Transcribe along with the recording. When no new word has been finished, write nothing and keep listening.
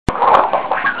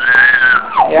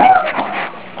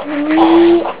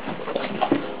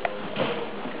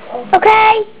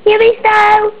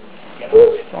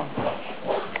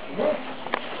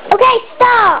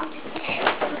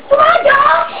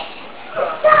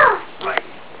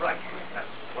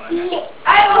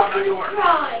I was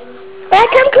crying. Well,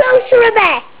 come closer a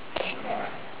bit.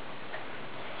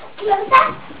 Closer?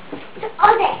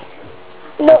 Oh, there.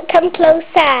 No, come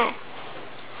closer.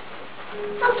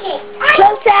 Okay.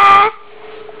 Closer.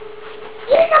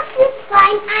 You look this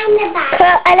front and the back.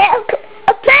 A little.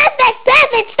 Oh, perfect.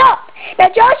 Stop. Now,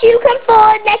 Josh, you come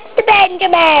forward next to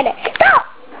Benjamin. Stop.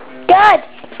 Good.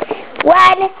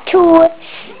 1, 2,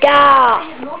 start.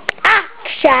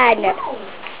 Action.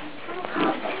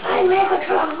 I'm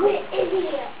Megatron. Where is he?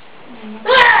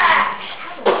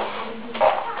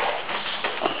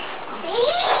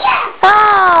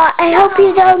 Oh, I hope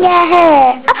you don't get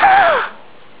hurt.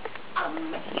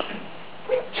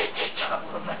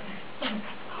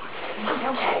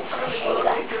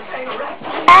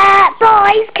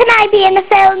 Boys, can I be in the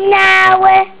film now?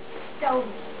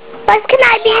 Boys, can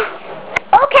I be?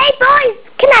 Okay, boys,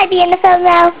 can I be in the film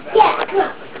now? Yeah, come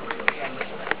on.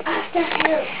 After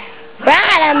you.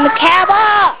 Right,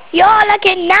 cowboy, you're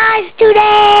looking nice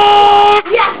today.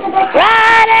 Yeah.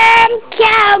 Right,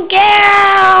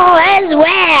 cowgirl as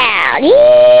well.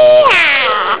 Yeah,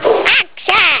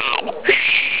 action.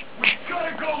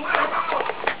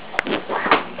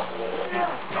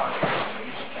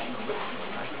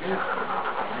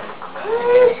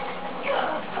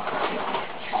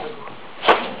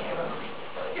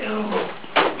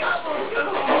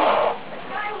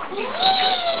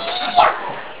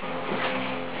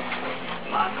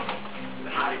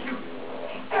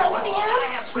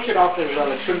 Switch it off as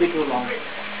well, it shouldn't be too long.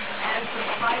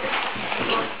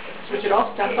 Switch it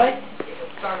off, stand by. It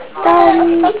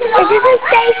doesn't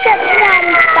say stand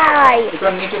by. You're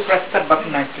going to need to press that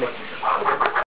button nicely.